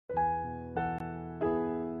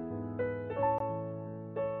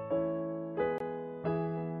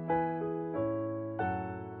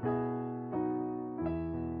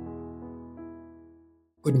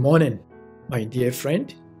Good morning, my dear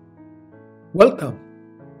friend. Welcome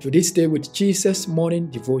to this Day with Jesus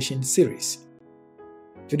morning devotion series.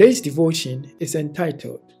 Today's devotion is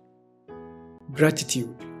entitled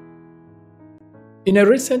Gratitude. In a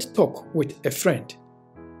recent talk with a friend,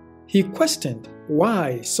 he questioned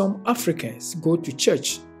why some Africans go to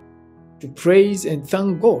church to praise and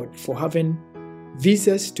thank God for having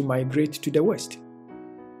visas to migrate to the West.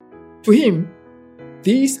 To him,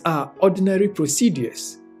 these are ordinary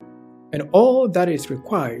procedures, and all that is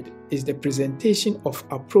required is the presentation of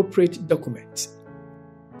appropriate documents.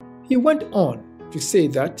 He went on to say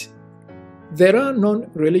that there are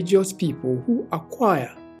non-religious people who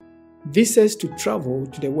acquire visas to travel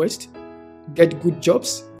to the West, get good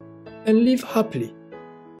jobs, and live happily.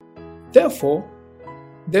 Therefore,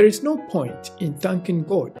 there is no point in thanking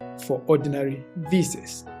God for ordinary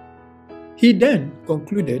visas. He then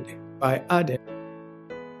concluded by adding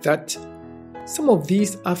that some of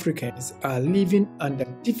these Africans are living under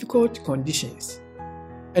difficult conditions,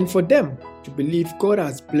 and for them to believe God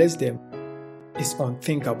has blessed them is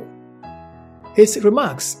unthinkable. His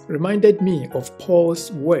remarks reminded me of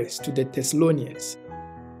Paul's words to the Thessalonians.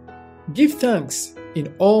 Give thanks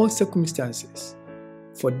in all circumstances,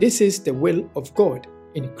 for this is the will of God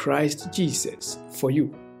in Christ Jesus for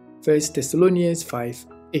you. 1 Thessalonians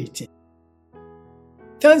 5:18.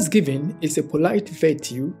 Thanksgiving is a polite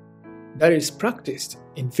virtue that is practiced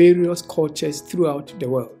in various cultures throughout the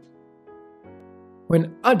world.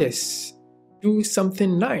 When others do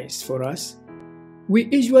something nice for us, we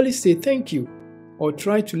usually say thank you or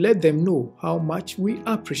try to let them know how much we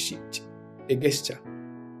appreciate the gesture.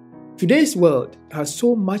 Today's world has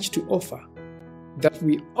so much to offer that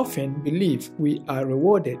we often believe we are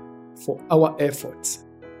rewarded for our efforts.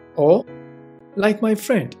 Or, like my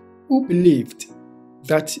friend who believed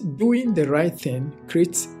that doing the right thing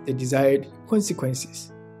creates the desired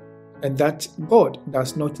consequences, and that God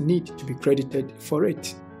does not need to be credited for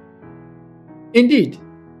it. Indeed,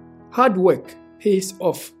 hard work pays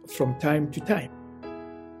off from time to time,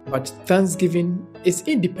 but thanksgiving is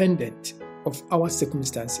independent of our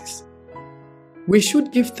circumstances. We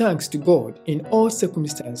should give thanks to God in all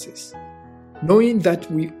circumstances, knowing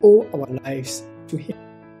that we owe our lives to Him.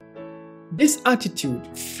 This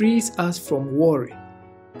attitude frees us from worry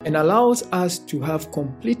and allows us to have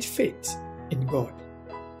complete faith in God.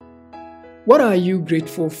 What are you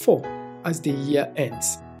grateful for as the year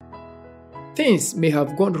ends? Things may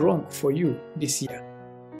have gone wrong for you this year,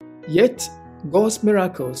 yet God's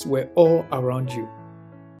miracles were all around you.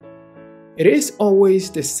 It is always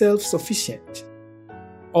the self-sufficient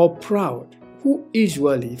or proud who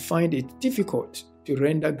usually find it difficult to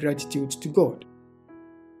render gratitude to God.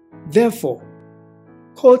 Therefore,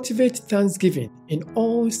 cultivate thanksgiving in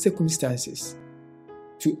all circumstances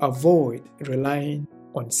to avoid relying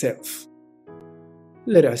on self.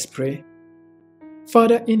 Let us pray.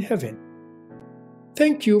 Father in heaven,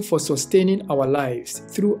 thank you for sustaining our lives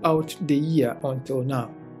throughout the year until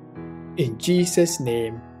now. In Jesus'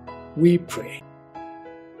 name we pray.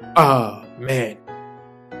 Amen.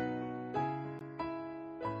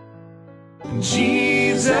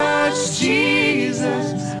 Jesus,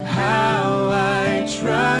 Jesus, how I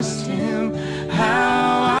trust Him,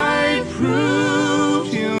 how I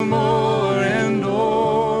prove Him more and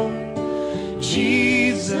more.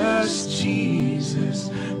 Jesus, Jesus,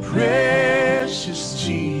 precious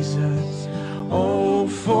Jesus, oh,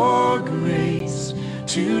 for grace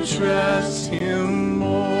to trust Him